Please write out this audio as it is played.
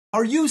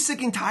Are you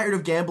sick and tired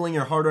of gambling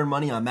your hard-earned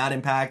money on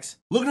Madden packs?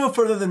 Look no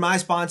further than my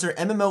sponsor,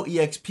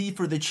 MMOEXP,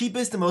 for the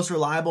cheapest and most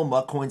reliable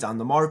MUT coins on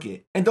the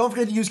market. And don't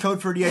forget to use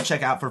code Ferdy at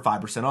checkout for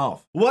 5%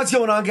 off. What's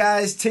going on,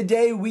 guys?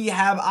 Today we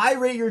have I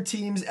Rate Your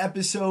Teams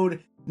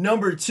episode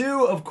number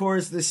 2. Of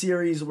course, the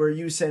series where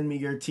you send me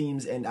your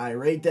teams and I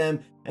rate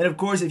them. And of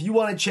course, if you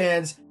want a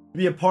chance to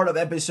be a part of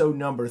episode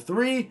number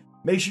 3,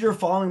 make sure you're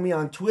following me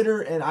on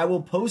Twitter and I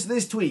will post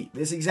this tweet,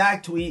 this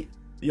exact tweet.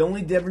 The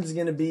only difference is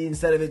going to be,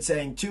 instead of it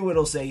saying 2,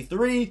 it'll say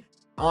 3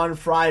 on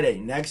Friday,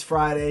 next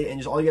Friday. And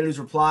just all you got to do is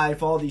reply,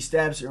 follow these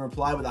steps, and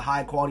reply with a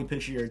high quality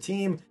picture of your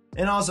team.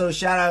 And also,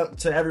 shout out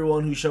to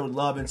everyone who showed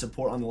love and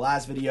support on the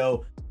last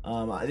video.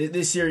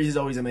 This series is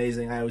always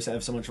amazing. I always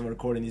have so much fun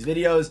recording these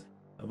videos.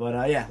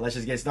 But yeah, let's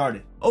just get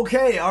started.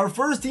 Okay, our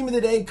first team of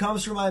the day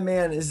comes from my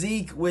man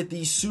Zeke with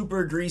the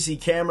super greasy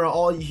camera.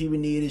 All you would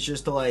need is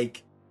just to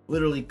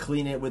literally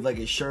clean it with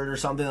a shirt or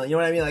something. You know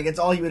what I mean? It's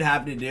all he would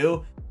have to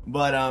do.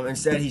 But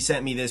instead he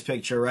sent me this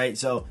picture, right?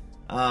 So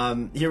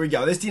here we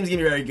go. This team's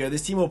gonna be very good.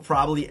 This team will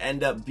probably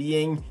end up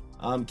being,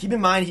 keep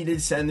in mind he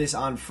did send this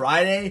on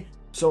Friday.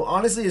 So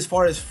honestly, as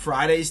far as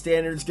Friday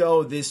standards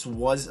go, this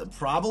was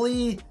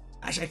probably,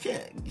 actually I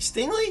can't,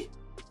 Stingley?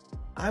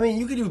 I mean,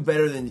 you could do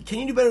better than, can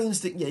you do better than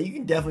Stingley? Yeah, you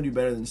can definitely do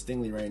better than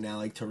Stingley right now,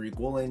 like Tariq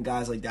Woolen,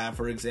 guys like that,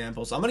 for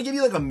example. So I'm gonna give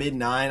you a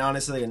mid-9,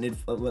 honestly,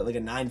 like a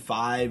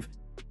 9.5.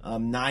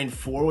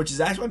 9.4, which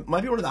is actually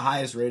might be one of the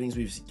highest ratings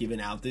we've given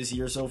out this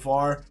year so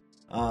far.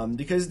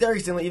 Because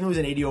Derek Stingley, even though he's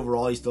an 80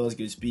 overall, he still has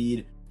good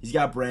speed. He's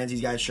got Brands,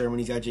 he's got Sherman,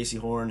 he's got JC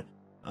Horn.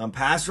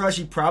 Pass rush,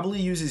 he probably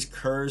uses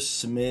Curse,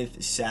 Smith,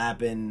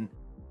 Sapp, and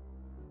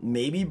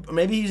maybe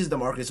he uses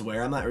DeMarcus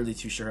Ware. I'm not really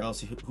too sure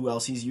who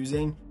else he's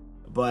using.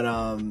 But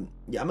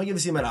yeah, I'm gonna give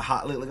this team at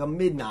a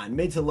mid-9,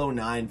 mid to low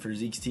 9 for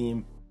Zeke's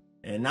team.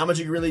 And not much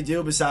you can really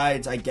do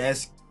besides, I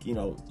guess,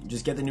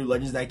 just get the new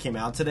legends that came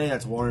out today.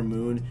 That's Warren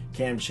Moon,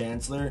 Cam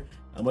Chancellor.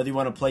 Whether you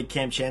want to play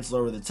Cam Chancellor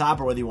over the top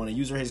or whether you want to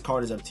use his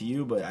card is up to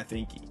you. But I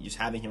think just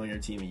having him on your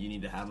team, you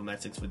need to have him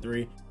at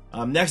 6'3".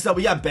 Next up,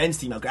 we got Ben's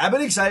team. Okay, I've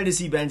been excited to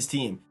see Ben's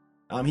team.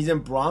 He's in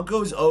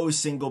Broncos O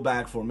single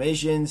back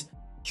formations.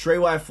 Trey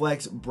Y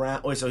flex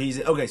Brown. Oh, so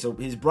he's okay. So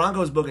his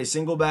Broncos book is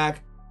single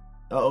back.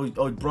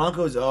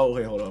 Broncos O.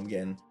 Wait, hold on, I'm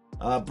getting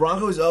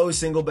Broncos O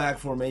single back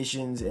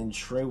formations and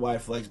Trey Y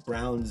flex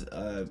Browns.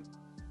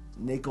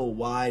 Nickel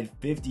wide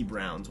 50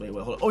 Browns. Wait,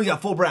 hold on. Oh, he's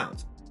got full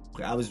Browns.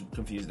 Okay, I was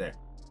confused there.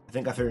 I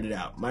think I figured it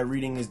out. My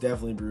reading is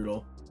definitely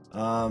brutal.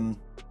 I'm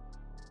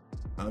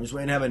just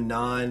waiting to have a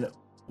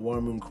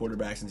non-Warren Moon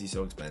quarterback since he's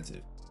so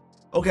expensive.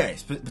 Okay,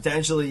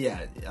 potentially,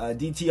 yeah.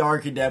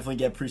 DTR could definitely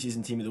get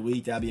preseason team of the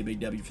week. That'd be a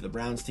big W for the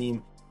Browns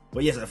team.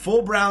 But yes, a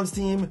full Browns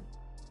team.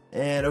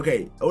 And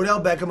okay,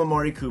 Odell Beckham,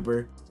 Amari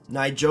Cooper,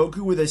 Njoku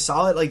with a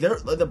solid,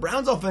 the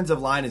Browns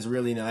offensive line is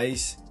really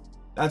nice.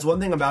 That's one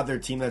thing about their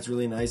team that's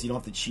really nice. You don't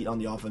have to cheat on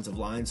the offensive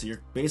line, so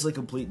you're basically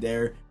complete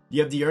there.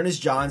 You have Dearness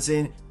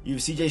Johnson. You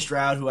have CJ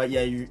Stroud, who,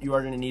 you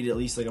are going to need at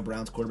least a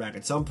Browns quarterback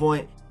at some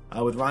point.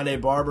 With Rondé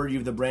Barber, you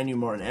have the brand new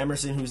Martin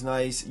Emerson, who's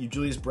nice. You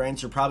Julius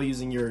Brents, you're probably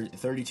using your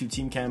 32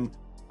 team chem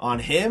on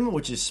him,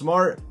 which is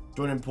smart.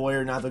 Jordan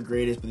Poyer, not the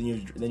greatest, but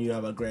then you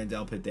have a Grand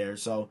Delpit there.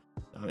 So,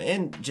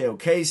 and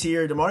JOK's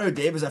here. Demario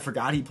Davis, I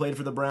forgot he played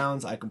for the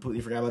Browns. I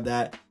completely forgot about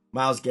that.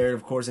 Myles Garrett,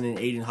 of course, and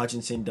then Aiden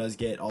Hutchinson does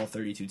get all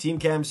 32 team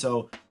chem,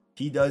 so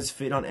he does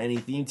fit on any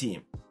theme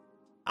team.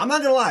 I'm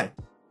not going to lie.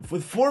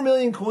 With 4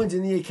 million coins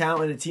in the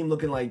account and a team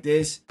looking like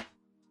this,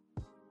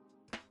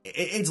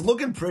 it's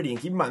looking pretty.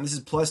 And keep in mind, this is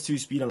 +2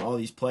 speed on all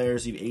these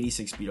players. You have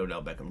 86 speed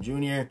Odell Beckham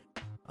Jr.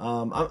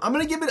 I'm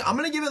gonna give it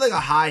a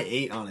high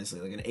 8, honestly,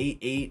 like an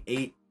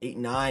 8,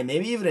 9,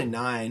 maybe even a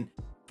 9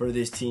 for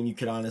this team. You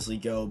could honestly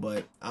go,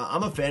 but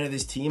I'm a fan of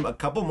this team. A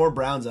couple more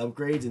Browns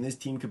upgrades, and this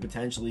team could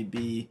potentially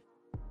be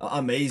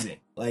amazing.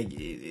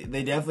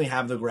 They definitely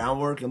have the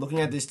groundwork, and looking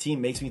at this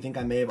team makes me think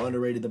I may have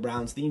underrated the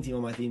Browns theme team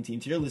on my theme team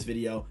tier list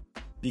video,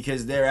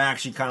 because they're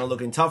actually kind of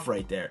looking tough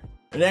right there.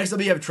 And next up,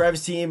 we have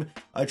Trev's team.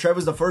 Trev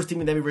was the first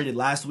team that we rated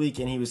last week,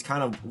 and he was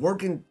kind of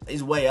working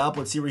his way up.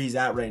 Let's see where he's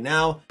at right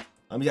now.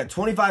 He's got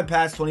 25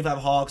 Pats, 25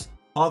 Hawks.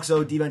 Hawks,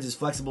 defense is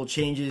flexible,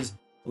 changes.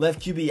 Left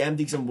QB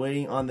empty, I'm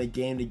waiting on the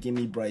game to give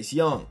me Bryce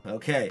Young.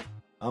 Okay.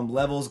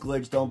 Levels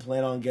glitch, don't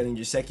plan on getting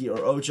Jaceki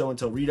or Ocho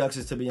until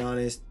Reduxes, to be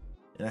honest.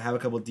 And I have a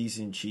couple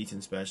decent cheats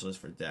and specialists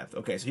for depth.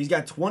 Okay, so he's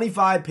got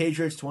 25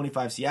 Patriots,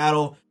 25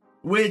 Seattle,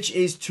 which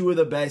is 2 of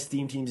the best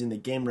theme teams in the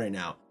game right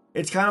now.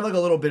 It's kind of a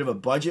little bit of a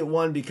budget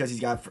one because he's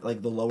got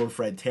the lower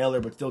Fred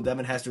Taylor, but still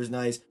Devin Hester's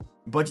nice.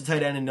 Budget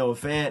tight end and Noah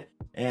Fant.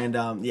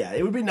 And yeah,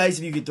 it would be nice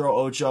if you could throw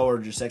Ocho or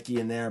Jaceki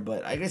in there,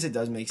 but I guess it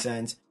does make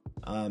sense.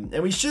 And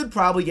we should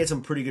probably get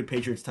some pretty good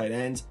Patriots tight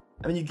ends.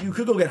 I mean, you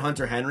could go get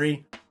Hunter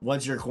Henry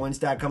once your coin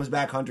stack comes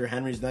back. Hunter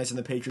Henry's nice on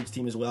the Patriots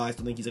team as well. I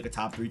still think he's a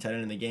top 3 tight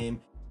end in the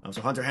game. So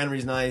Hunter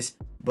Henry's nice,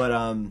 but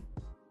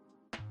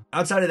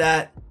outside of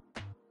that,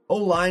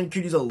 O-line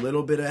could use a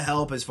little bit of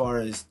help as far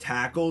as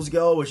tackles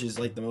go, which is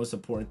the most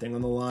important thing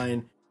on the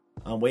line.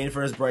 Waiting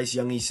for his Bryce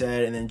Young, he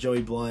said, and then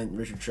Joey Blunt,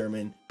 Richard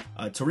Sherman,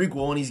 Tariq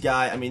Woolen's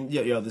guy. I mean,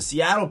 the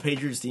Seattle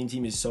Patriots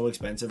team is so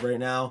expensive right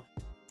now.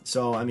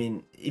 So I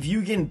mean, if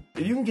you can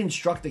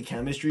construct the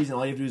chemistries and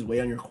all you have to do is wait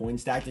on your coin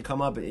stack to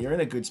come up, you're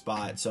in a good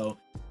spot. So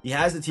he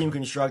has the team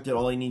constructed.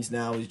 All he needs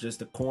now is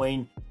just a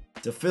coin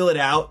to fill it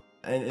out.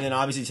 And then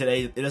obviously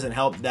today it doesn't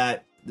help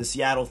that the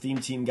Seattle theme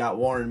team got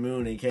Warren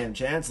Moon and Cam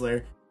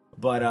Chancellor.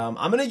 But I'm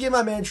gonna give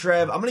my man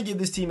Trev. I'm gonna give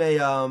this team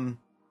a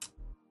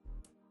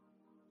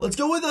let's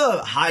go with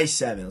a high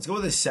 7. Let's go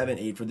with a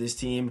 7-8 for this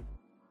team.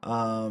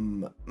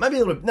 Might be a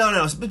little bit,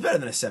 no, it's better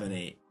than a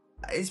 7-8.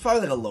 It's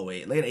probably like a low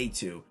 8, like an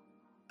 8-2.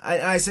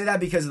 I say that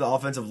because of the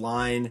offensive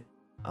line.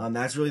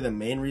 That's really the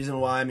main reason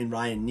why. I mean,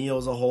 Ryan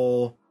Neal's a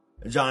whole,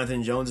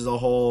 Jonathan Jones is a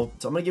whole.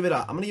 So I'm gonna give it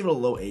a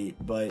low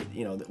 8. But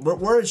you know,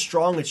 where it's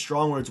strong.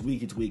 Where it's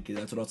weak, it's weak.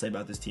 That's what I'll say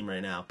about this team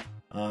right now.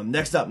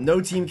 Next up,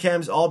 no team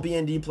chems, all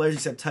BND players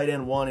except tight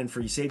end 1 and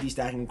free safety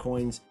stacking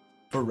coins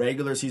for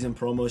regular season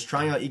promos.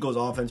 Trying out Eagles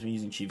offense when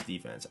using Chiefs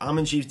defense. I'm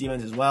in Chiefs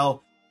defense as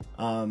well.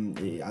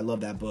 I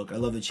love that book. I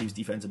love the Chiefs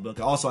defensive book.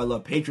 Also, I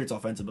love Patriots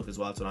offensive book as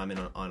well. That's what I'm in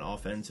on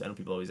offense. I know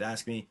people always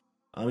ask me.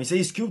 He said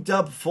he scooped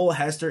up full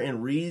Hester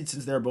and Reed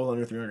since they're both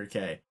under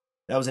 300K.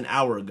 That was an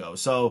hour ago.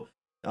 So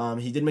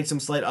he did make some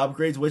slight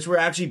upgrades, which were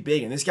actually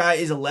big. And this guy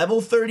is a level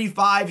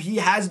 35. He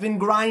has been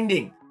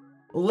grinding.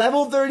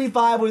 Level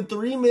 35 with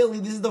 3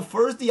 milli. This is the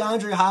first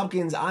DeAndre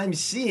Hopkins I'm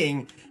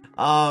seeing.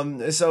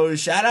 So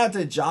shout out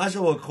to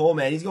Joshua Cole,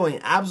 man. He's going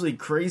absolutely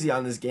crazy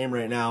on this game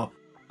right now.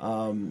 Yeah,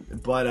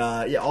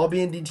 all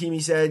BND team,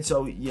 he said.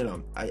 So, you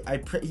know,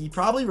 he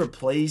probably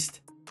replaced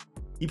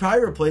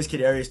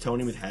Kadarius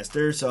Toney with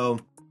Hester. So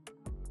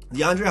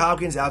DeAndre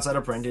Hopkins, outside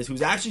apprentice,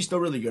 who's actually still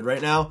really good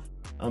right now.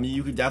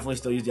 You could definitely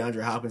still use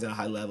DeAndre Hopkins at a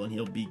high level and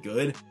he'll be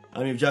good.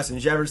 You have Justin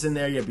Jefferson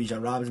there. You have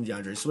Bijan Robinson,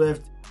 DeAndre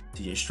Swift,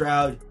 TJ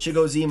Stroud,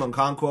 Chigozie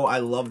Monkonkwo. I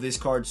love this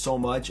card so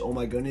much. Oh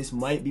my goodness.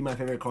 Might be my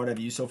favorite card I've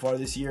used so far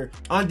this year.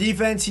 On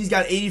defense, he's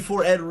got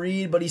 84 Ed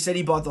Reed, but he said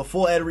he bought the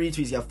full Ed Reed.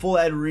 So he's got full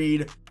Ed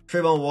Reed,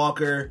 Trayvon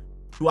Walker,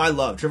 who I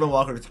love. Trayvon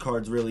Walker's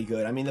card's really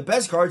good. I mean, the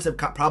best cards to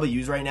probably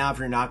use right now if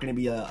you're not going to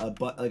be a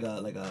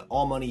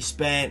all money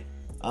spent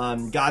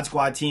God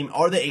Squad team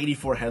are the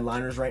 84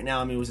 headliners right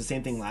now. I mean, it was the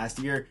same thing last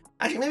year.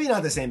 Actually, maybe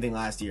not the same thing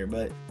last year,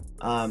 but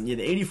yeah,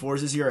 the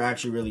 84s this year are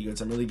actually really good.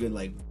 Some really good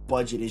like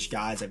budget-ish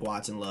guys like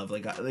Watson, Love,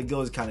 like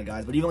those kind of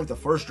guys. But even like the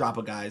first drop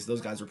of guys, those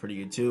guys were pretty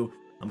good too.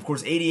 Of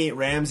course, 88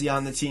 Ramsey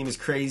on the team is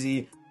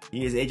crazy.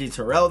 He is AJ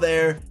Terrell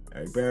there.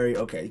 Eric Berry.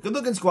 Okay, good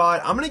looking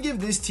squad. I'm gonna give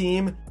this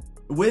team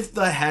with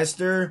the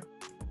Hester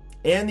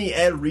and the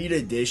Ed Reed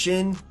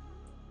edition.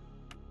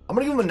 I'm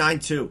gonna give him a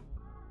 9-2.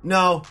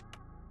 No.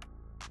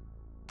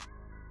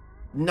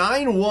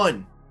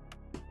 9-1.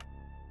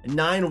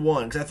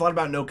 9-1, because I thought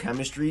about no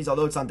chemistries,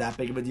 although it's not that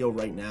big of a deal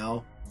right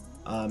now.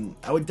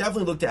 I would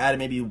definitely look to add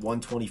maybe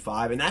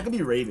 125, and that could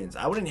be Ravens.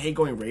 I wouldn't hate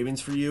going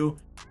Ravens for you,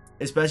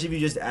 especially if you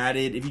just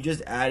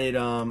added,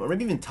 or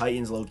maybe even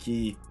Titans low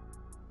key.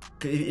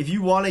 If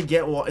you want to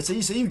get,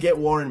 say you get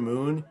Warren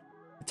Moon,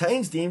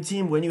 Titans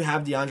team when you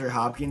have DeAndre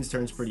Hopkins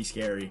turns pretty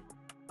scary.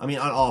 I mean,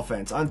 on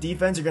offense, on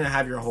defense you're gonna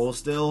have your hole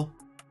still.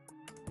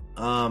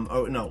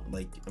 Oh no,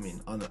 like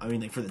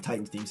like for the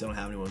Titans teams, they don't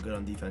have anyone good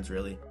on defense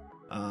really.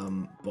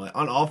 But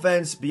on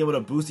offense, be able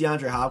to boost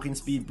DeAndre Hopkins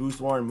speed, boost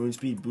Warren Moon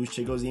speed, boost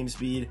Chigozie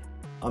speed.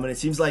 And it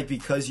seems like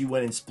because you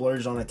went and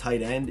splurged on a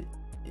tight end,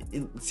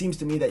 it seems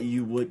to me that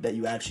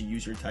you actually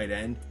use your tight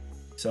end.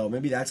 So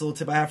maybe that's a little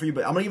tip I have for you.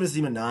 But I'm gonna give this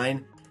team a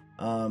 9.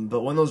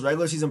 But when those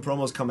regular season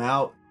promos come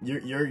out,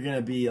 you're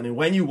gonna be. I mean,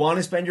 when you want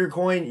to spend your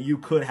coin, you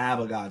could have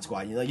a God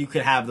Squad. You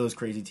could have those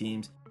crazy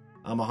teams.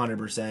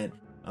 100%.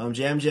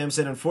 Jam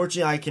said,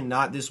 unfortunately, I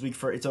cannot this week.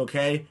 It's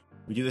okay.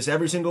 We do this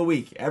every single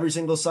week, every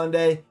single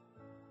Sunday.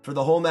 For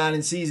the whole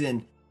Madden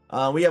season,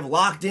 we have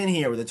locked in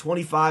here with a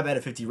 25 out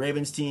of 50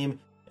 Ravens team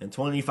and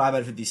 25 out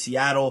of 50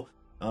 Seattle.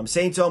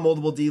 Saints on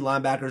multiple D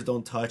linebackers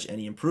don't touch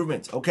any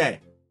improvements. Okay,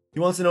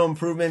 he wants to know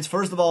improvements.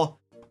 First of all,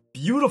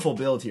 beautiful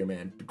build here,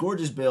 man.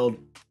 Gorgeous build.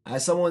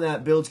 As someone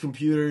that builds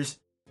computers,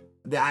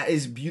 that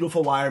is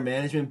beautiful wire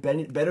management.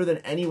 Better than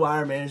any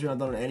wire management I've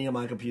done on any of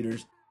my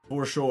computers,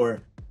 for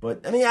sure.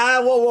 But, I mean,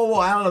 whoa.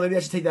 I don't know. Maybe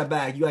I should take that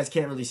back. You guys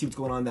can't really see what's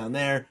going on down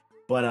there.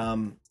 But,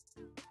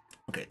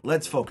 okay,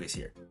 let's focus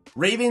here.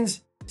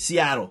 Ravens,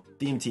 Seattle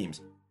theme teams,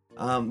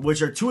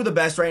 which are two of the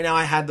best right now.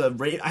 I had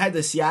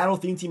the Seattle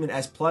theme team in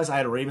S+. I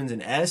had a Ravens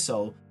in S,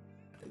 so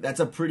that's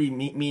a pretty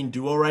mean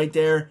duo right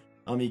there.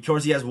 Of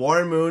course, he has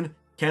Warren Moon,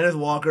 Kenneth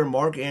Walker,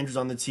 Mark Andrews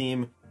on the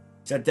team.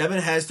 He's got Devin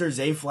Hester,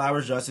 Zay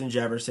Flowers, Justin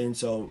Jefferson.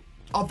 So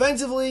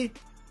offensively,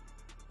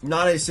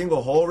 not a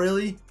single hole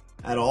really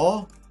at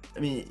all. I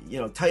mean,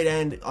 tight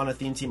end on a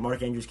theme team,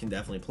 Mark Andrews can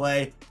definitely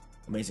play.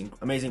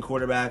 Amazing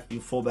quarterback,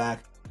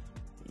 fullback.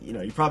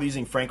 You're probably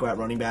using Franco at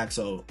running back,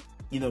 so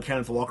even though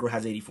Kenneth Walker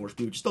has 84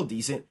 speed, which is still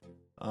decent,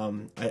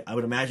 I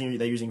would imagine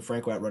they're using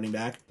Franco at running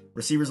back.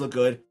 Receivers look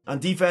good. On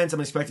defense,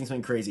 I'm expecting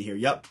something crazy here.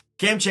 Yep.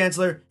 Cam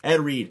Chancellor, Ed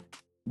Reed.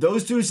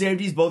 Those two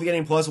safeties both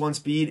getting +1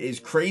 speed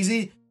is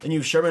crazy. And you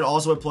have Sherman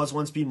also with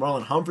 +1 speed,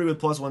 Marlon Humphrey with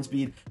 +1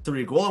 speed,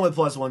 Tariq Woolen with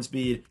 +1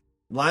 speed.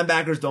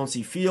 Linebackers don't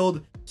see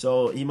field,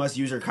 so he must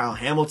use Kyle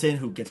Hamilton,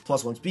 who gets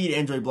 +1 speed,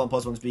 and Joey Blunt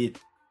 +1 speed.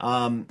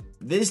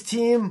 This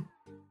team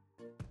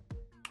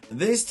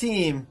This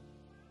team,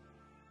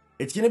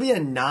 it's going to be a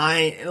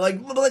 9.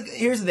 Like,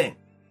 here's the thing.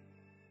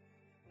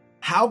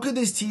 How could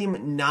this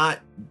team not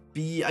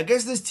be... I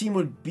guess this team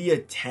would be a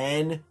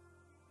 10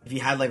 if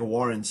you had, like,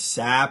 Warren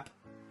Sapp.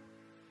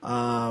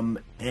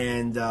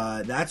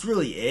 That's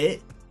really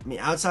it. I mean,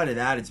 outside of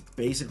that, it's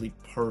basically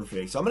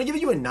perfect. So I'm going to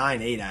give you a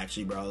 9-8,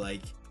 actually, bro.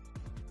 Like,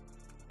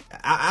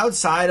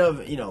 outside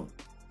of, you know,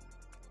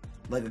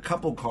 like a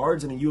couple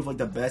cards, I mean, you have, like,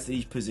 the best at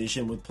each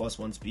position with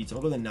 +1 speed. So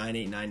I'll go with a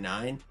 9-8,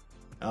 9-9.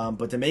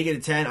 But to make it a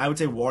 10, I would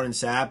say Warren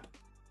Sapp.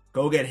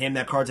 Go get him.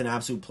 That card's an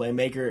absolute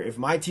playmaker. If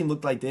my team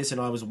looked like this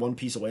and I was one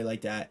piece away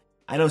like that,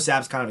 I know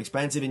Sapp's kind of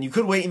expensive, and you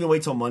could even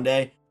wait till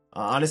Monday.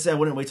 Honestly, I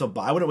wouldn't wait to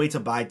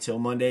buy till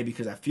Monday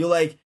because I feel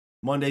like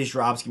Monday's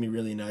drops can be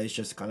really nice.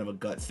 Just kind of a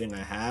gut thing I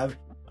have.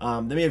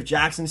 Then we have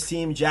Jackson's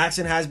team.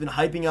 Jackson has been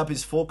hyping up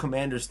his full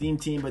Commander's theme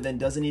team, but then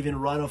doesn't even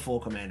run a full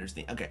Commander's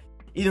theme. Okay,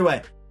 either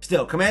way,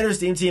 still Commander's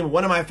theme team.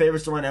 One of my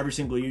favorites to run every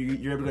single year.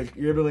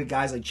 You're able to get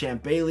guys like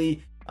Champ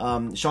Bailey.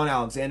 Sean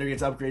Alexander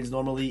gets upgrades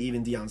normally,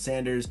 even Deion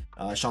Sanders,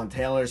 Sean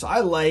Taylor. So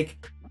I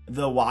like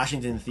the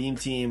Washington theme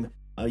team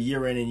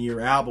year in and year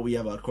out. But we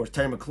have, of course,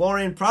 Terry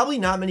McLaurin. Probably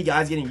not many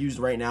guys getting used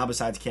right now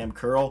besides Cam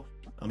Curl.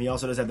 He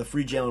also does have the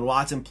free Jalen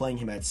Watson playing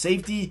him at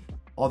safety.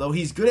 Although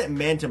he's good at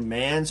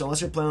man-to-man, so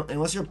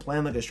unless you're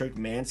playing like a strict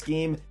man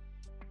scheme,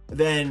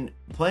 then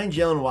playing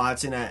Jalen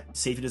Watson at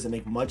safety doesn't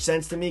make much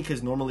sense to me,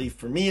 because normally,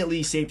 for me at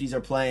least, safeties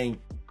are playing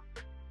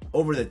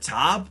over the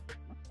top,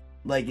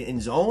 like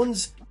in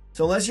zones.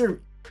 So unless you're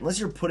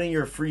putting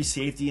your free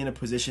safety in a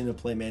position to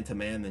play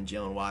man-to-man, then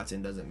Jalen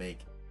Watson doesn't make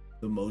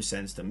the most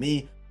sense to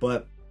me.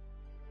 But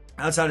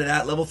outside of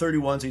that, level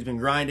 31, so he's been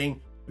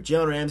grinding with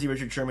Jalen Ramsey,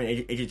 Richard Sherman,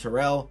 AJ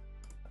Terrell.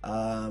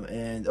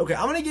 Okay,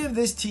 I'm gonna give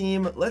this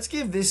team, let's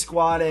give this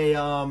squad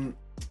a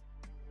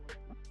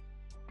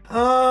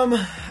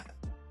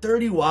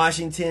 30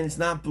 Washington. It's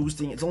not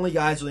boosting, it's only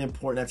guys really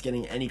important that's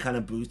getting any kind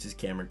of boost is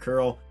Cameron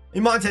Curl.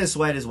 And Montez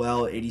Sweat as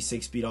well,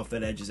 86 speed off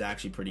that edge is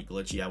actually pretty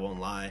glitchy, I won't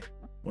lie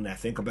when I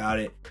think about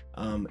it.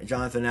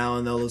 Jonathan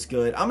Allen though looks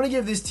good. I'm gonna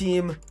give this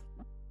team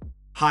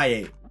high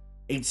 8,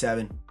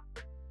 8-7.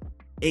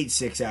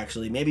 8-6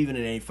 actually, maybe even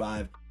an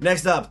 8-5.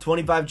 Next up,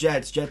 25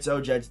 Jets, Jets O,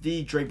 Jets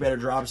D. Drake better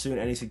drop soon.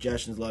 Any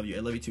suggestions? Love you. I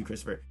love you too,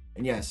 Christopher.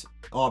 And yes,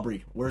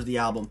 Aubrey, where's the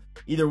album?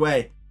 Either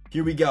way,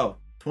 here we go.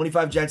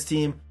 25 Jets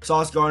team,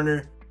 Sauce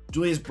Gardner,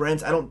 Julius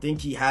Brents. I don't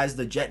think he has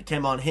the Jet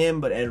Chem on him,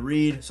 but Ed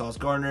Reed, Sauce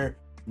Gardner,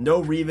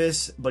 no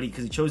Revis, but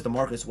because he chose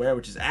DeMarcus Ware,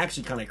 which is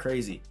actually kind of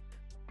crazy.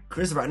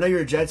 Christopher, I know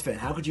you're a Jets fan.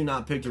 How could you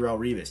not pick Darrelle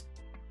Revis?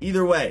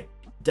 Either way,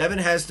 Devin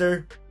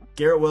Hester,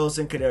 Garrett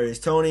Wilson, Kadarius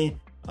Toney,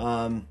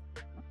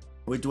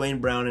 with Dwayne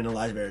Brown and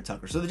Elijah Vera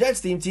Tucker. So the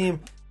Jets team,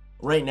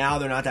 right now,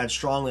 they're not that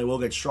strong. They will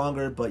get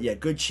stronger, but yeah,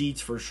 good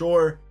cheats for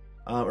sure.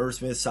 Irv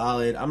Smith,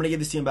 solid. I'm going to give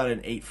this team about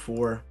an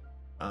 8-4.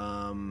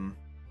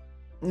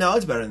 No,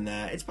 it's better than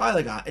that. It's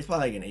probably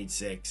like an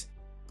 8-6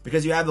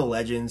 because you have the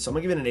legends. So I'm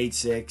going to give it an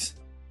 8-6.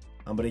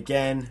 But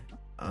again,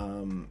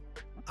 I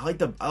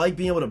like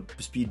being able to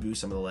speed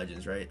boost some of the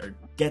legends, right? Or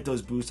get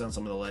those boosts on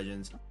some of the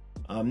legends.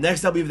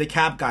 Next up, we have the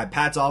cap guy,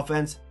 Pat's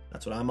offense.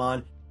 That's what I'm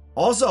on.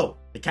 Also,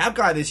 the cap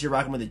guy this year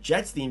rocking with the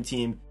Jets theme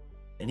team,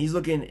 and he's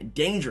looking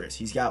dangerous.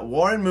 He's got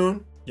Warren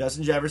Moon,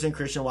 Justin Jefferson,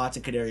 Christian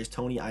Watson, Kadarius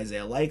Toney,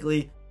 Isaiah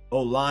Likely.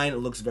 O-line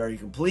looks very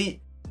complete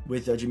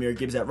with Jahmyr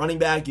Gibbs at running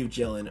back. You have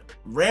Jalen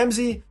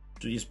Ramsey,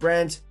 Julius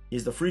Brent. He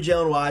has the free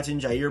Jalen Watson,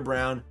 Jair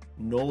Brown,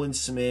 Nolan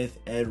Smith,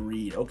 Ed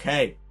Reed.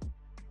 Okay,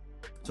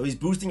 so he's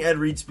boosting Ed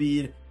Reed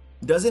speed.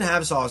 Doesn't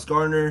have Sauce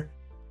Gardner.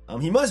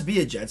 He must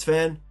be a Jets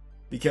fan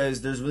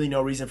because there's really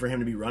no reason for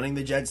him to be running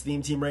the Jets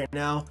theme team right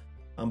now.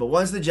 But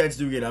once the Jets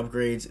do get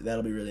upgrades,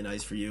 that'll be really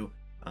nice for you.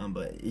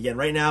 But again,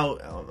 right now,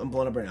 I'm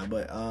blowing up right now.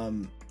 But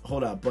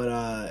hold up.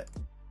 But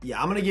yeah,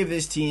 I'm gonna give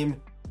this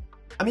team.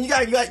 I mean, you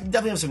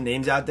definitely have some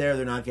names out there.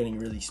 They're not getting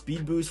really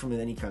speed boost from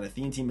any kind of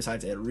theme team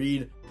besides Ed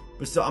Reed.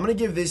 But still, I'm gonna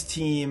give this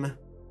team.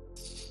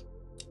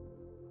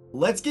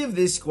 Let's give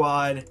this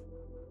squad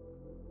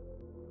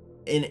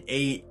an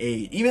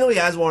 8-8. Even though he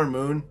has Warren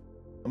Moon,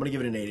 I'm gonna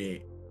give it an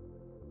 8-8.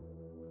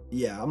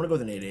 Yeah, I'm gonna go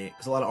with an 8-8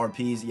 because a lot of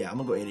RPs. Yeah, I'm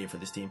gonna go 8-8 for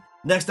this team.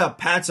 Next up,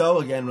 Patso.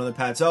 Again, another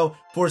Patso.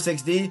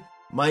 4-6D.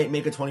 Might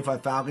make a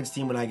 25 Falcons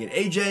team when I get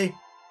AJ.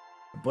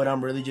 But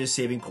I'm really just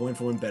saving coin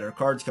for when better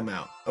cards come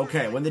out.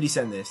 Okay, when did he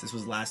send this? This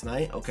was last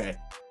night? Okay.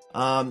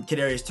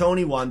 Kadarius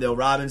Toney, Wan'Dale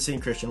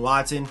Robinson, Christian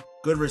Watson.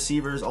 Good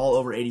receivers, all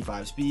over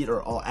 85 speed,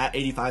 or all at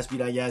 85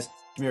 speed, I guess.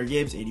 Jahmyr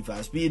Gibbs,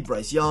 85 speed.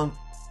 Bryce Young.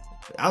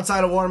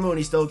 Outside of Warren Moon,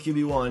 he's still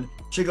QB1.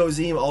 Chico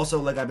Zim,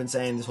 also, like I've been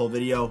saying this whole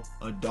video,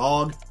 a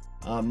dog.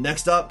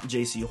 Next up,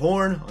 JC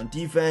Horn on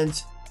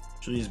defense.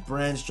 Julius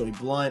Brents, Joey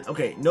Blunt.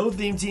 Okay, no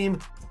theme team.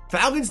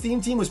 Falcons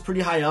theme team was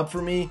pretty high up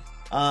for me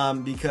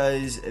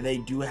because they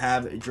do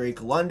have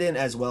Drake London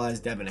as well as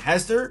Devin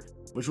Hester,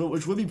 which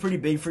would be pretty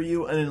big for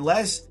you. And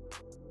unless,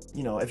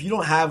 you know, if you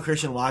don't have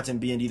Christian Watson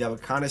B&D, that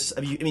would kind of,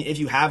 if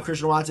you have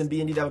Christian Watson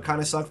B&D, that would kind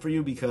of suck for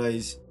you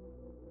because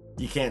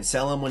you can't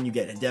sell him when you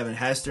get Devin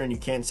Hester, and you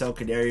can't sell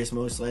Kadarius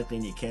most likely,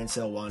 and you can't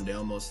sell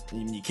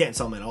Wan'Dale you can't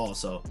sell him at all.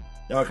 So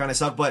that would kind of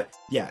suck. But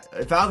yeah,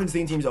 Falcons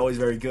theme team is always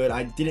very good.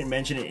 I didn't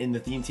mention it in the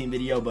theme team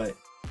video, but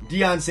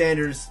Deion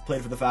Sanders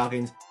played for the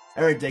Falcons.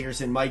 Eric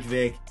Dickerson, Mike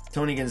Vick,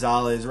 Tony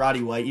Gonzalez,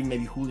 Roddy White, even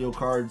maybe Julio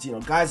Cards. You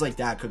know, guys like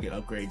that could get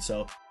upgrades.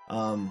 So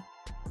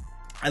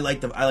I like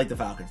the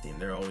Falcons team.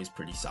 They're always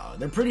pretty solid.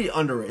 They're pretty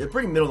underrated. They're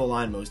pretty middle of the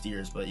line most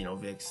years, but you know,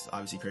 Vick's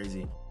obviously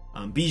crazy.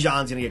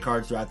 Bijan's gonna get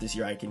cards throughout this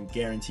year. I can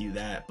guarantee you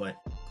that. But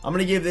I'm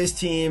gonna give this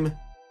team.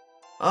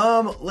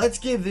 Let's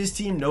give this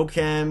team no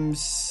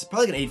chems.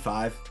 Probably like an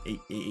 8.5,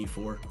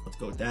 8.4. Let's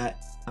go with that.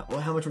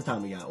 Well, how much more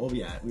time we got? What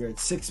we at? We're at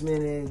 6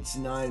 minutes,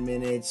 9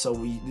 minutes. So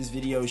this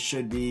video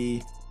should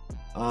be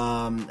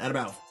at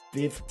about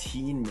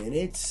 15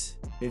 minutes,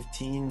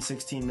 15,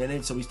 16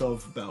 minutes. So we still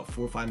have about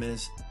 4 or 5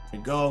 minutes to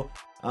go.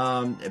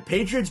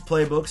 Patriots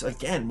playbooks,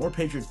 again, more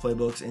Patriots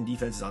playbooks and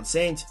defenses on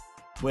Saints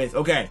with,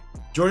 okay,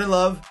 Jordan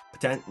Love,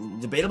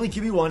 debatably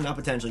QB1, not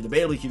potentially,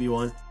 debatably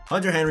QB1,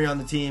 Hunter Henry on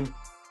the team.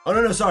 Oh,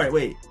 no, sorry,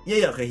 wait.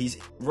 Yeah, okay, he's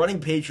running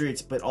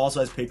Patriots, but also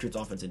has Patriots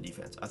offense and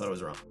defense. I thought it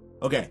was wrong.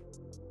 Okay.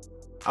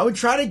 I would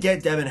try to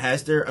get Devin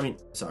Hester.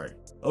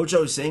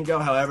 Ocho Cinco.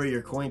 However,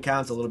 your coin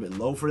count's a little bit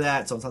low for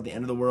that, so it's not the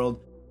end of the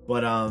world.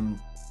 But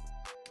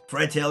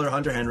Fred Taylor,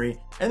 Hunter Henry,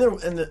 and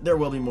there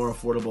will be more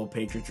affordable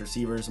Patriots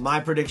receivers.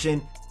 My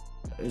prediction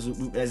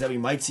is that we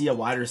might see a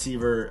wide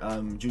receiver,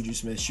 Juju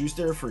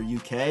Smith-Schuster for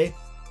UK.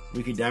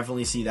 We could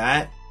definitely see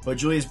that. But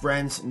Julius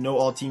Brents, no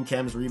all-team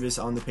chems,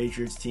 Revis on the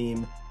Patriots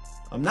team.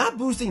 I'm not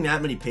boosting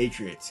that many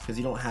Patriots because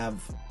you don't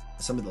have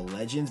some of the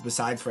legends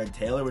besides Fred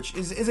Taylor, which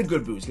is a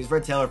good boost because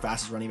Fred Taylor,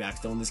 fastest running back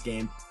still in this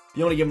game.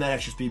 You want to give him that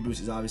extra speed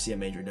boost is obviously a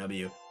major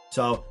W.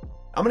 So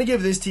I'm going to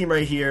give this team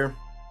right here,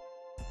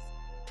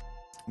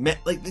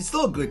 like, it's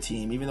still a good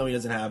team, even though he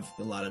doesn't have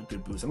a lot of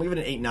good boosts. I'm going to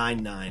give it an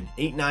 8.99.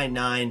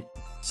 8.99,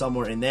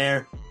 somewhere in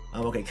there.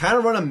 Okay, kind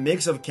of run a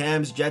mix of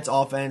chems, Jets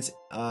offense,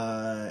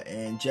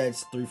 and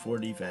Jets 3-4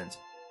 defense.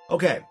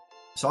 Okay.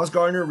 Sauce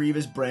Gardner,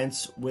 Revis,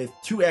 Brents with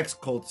 2x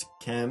Colts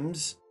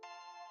chems.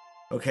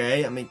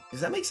 Okay, I mean,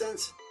 does that make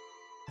sense?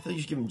 I thought you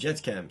should give him Jets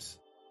chems.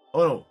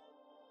 Oh no.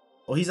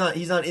 Oh, he's not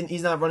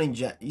running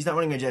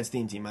a Jets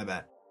team, my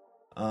bad.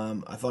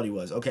 I thought he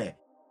was. Okay.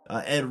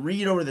 Ed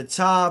Reed over the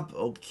top.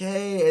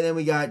 Okay, and then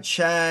we got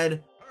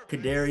Chad,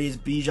 Kadarius,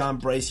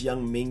 Bijan, Bryce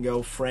Young,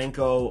 Mingo,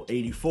 Franco,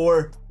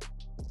 84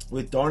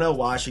 with Darnell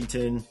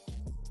Washington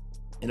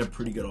in a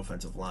pretty good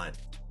offensive line.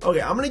 Okay,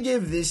 I'm going to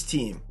give this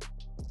team,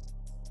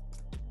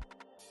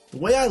 the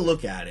way I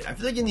look at it, I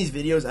feel like in these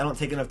videos, I don't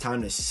take enough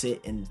time to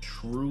sit and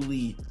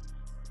truly,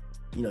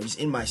 you know, just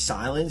in my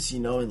silence, you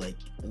know, and like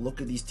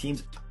look at these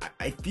teams.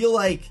 I feel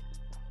like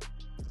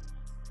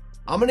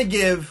I'm going to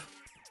give,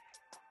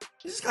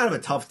 this is kind of a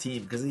tough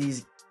team because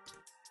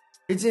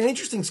it's an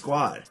interesting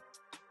squad.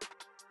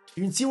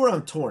 You can see where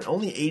I'm torn.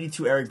 Only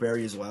 82 Eric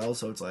Berry as well,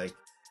 so it's like,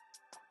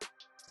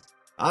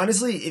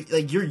 honestly, if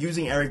like you're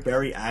using Eric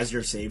Berry as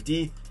your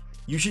safety,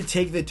 you should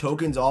take the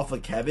tokens off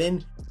of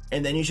Kevin,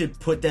 and then you should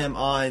put them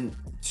on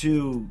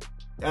to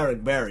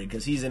Eric Berry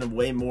because he's in a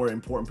way more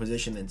important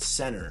position than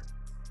center.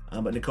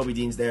 But Nakobe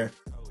Dean's there.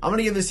 I'm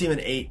gonna give this team an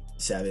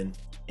 8.7,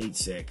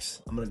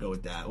 8.6. I'm gonna go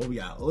with that. What we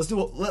got? Let's do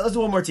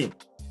one more team.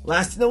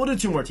 We'll do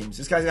 2 more teams.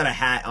 This guy's got a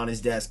hat on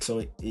his desk, so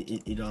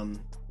it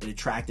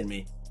attracted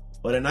me.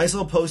 But a nice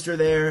little poster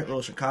there, a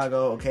little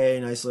Chicago. Okay,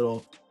 nice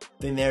little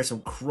thing there.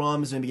 Some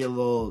crumbs. Maybe get a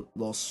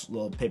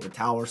little paper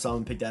towel or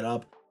something. Pick that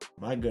up.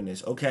 My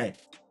goodness. Okay.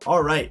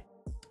 All right.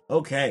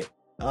 Okay.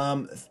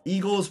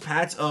 Eagles,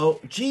 Pats, O.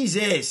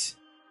 Jesus.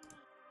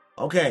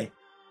 Okay.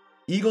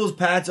 Eagles,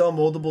 Pats, O,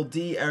 multiple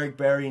D, Eric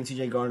Berry, and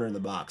CJ Garner in the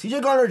box.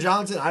 CJ Garner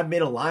Johnson, I've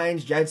made a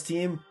Lions, Jets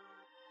team.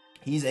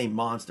 He's a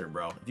monster,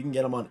 bro. If you can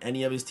get him on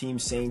any of his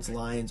teams, Saints,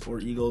 Lions, or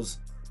Eagles,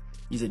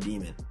 he's a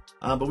demon.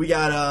 But we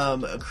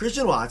got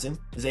Christian Watson,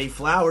 Zay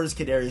Flowers,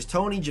 Kadarius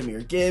Toney,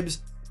 Jahmyr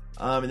Gibbs.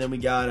 And then we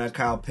got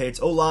Kyle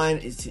Pitts. O-line,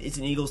 it's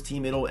an Eagles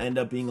team. It'll end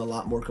up being a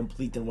lot more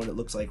complete than what it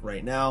looks like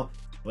right now.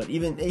 But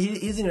even he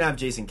doesn't even have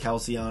Jason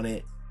Kelsey on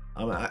it.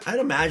 I'd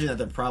imagine that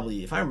they're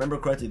probably, if I remember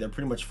correctly, they're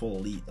pretty much full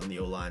elite on the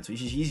O-line. So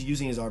he's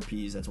using his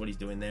RPs. That's what he's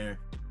doing there.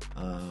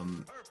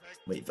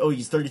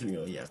 He's 33.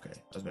 Oh, yeah, okay.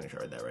 I was making sure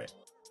I read that right.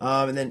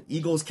 And then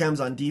Eagles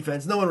chems on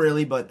defense. No one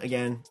really, but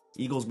again,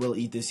 Eagles will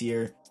eat this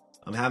year.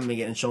 Haven't been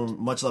getting shown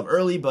much love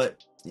early,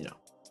 but, you know,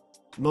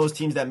 most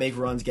teams that make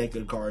runs get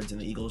good cards, and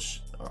the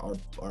Eagles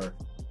are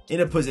in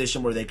a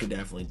position where they could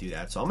definitely do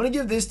that. So I'm going to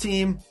give this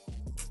team,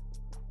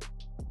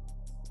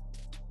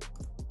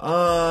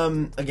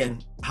 again,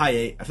 high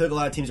 8. I feel like a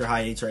lot of teams are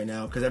high 8s right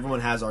now because everyone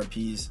has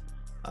RPs.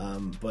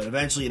 But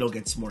eventually it'll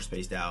get more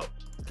spaced out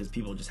because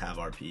people just have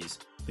RPs.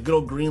 The good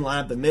old green line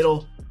up the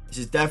middle. This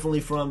is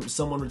definitely from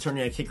someone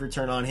returning a kick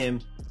return on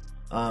him.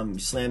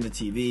 Slam the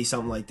TV,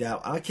 something like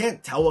that. I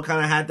can't tell what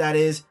kind of hat that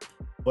is,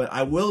 but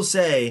I will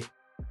say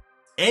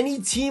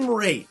any team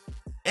rate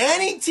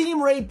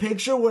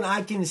picture when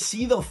I can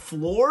see the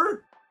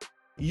floor,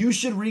 you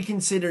should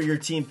reconsider your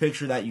team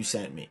picture that you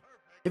sent me.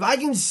 If I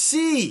can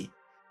see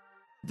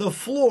the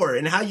floor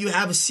and how you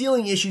have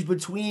ceiling issues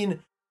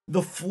between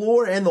the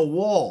floor and the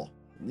wall,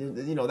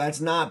 you know,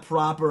 that's not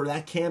proper.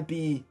 That can't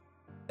be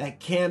that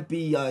can't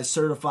be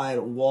certified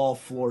wall,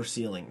 floor,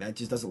 ceiling. That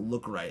just doesn't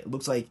look right. It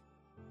looks like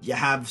you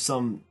have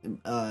some,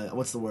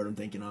 what's the word I'm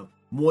thinking of?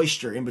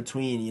 Moisture in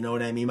between, you know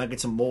what I mean? You might get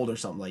some mold or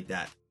something like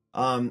that.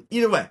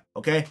 Either way,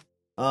 okay?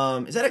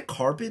 Is that a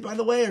carpet, by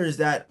the way, or is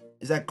that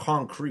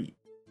concrete?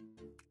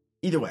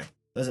 Either way,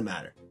 doesn't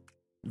matter.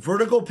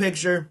 Vertical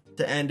picture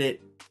to end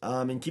it.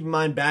 And keep in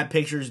mind, bad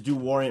pictures do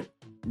warrant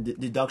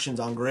deductions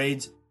on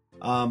grades.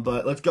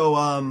 But let's go.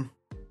 Oh,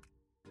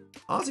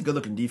 that's a good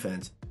looking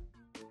defense.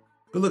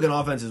 Good looking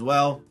offense as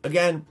well.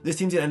 Again, this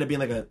team's gonna end up being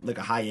like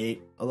a high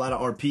 8. A lot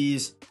of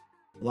RPs.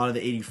 A lot of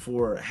the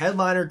 84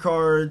 headliner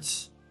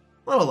cards.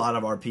 Not a lot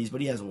of RPs, but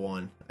he has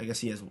one. I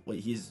guess he has. Wait,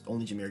 he's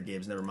only Jameer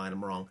Gibbs. Never mind,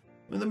 I'm wrong.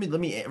 Let me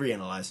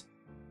reanalyze.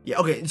 Yeah,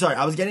 okay. Sorry,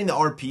 I was getting the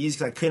RPs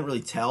because I couldn't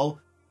really tell.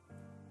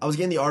 I was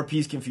getting the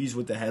RPs confused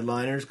with the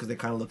headliners because they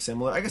kind of look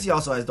similar. I guess he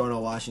also has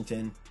Darnell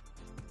Washington.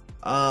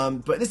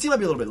 But this team might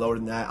be a little bit lower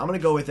than that. I'm gonna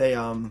go with a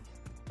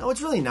No,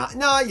 it's really not.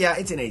 No, yeah,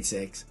 it's an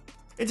 8.6.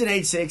 It's an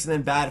 8.6, and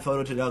then bad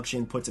photo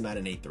deduction puts him at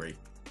an 8.3.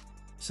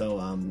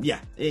 So, yeah.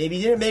 If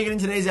you didn't make it in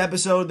today's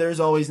episode, there's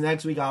always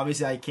next week.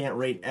 Obviously, I can't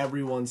rate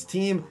everyone's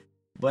team,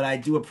 but I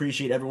do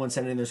appreciate everyone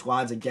sending in their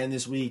squads again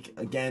this week.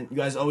 Again, you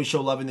guys always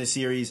show love in this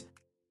series.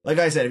 Like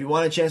I said, if you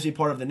want a chance to be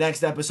part of the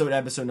next episode,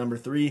 episode number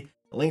 3,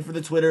 a link for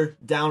the Twitter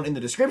down in the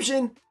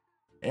description.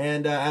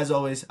 And as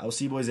always, I will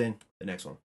see you boys in the next one.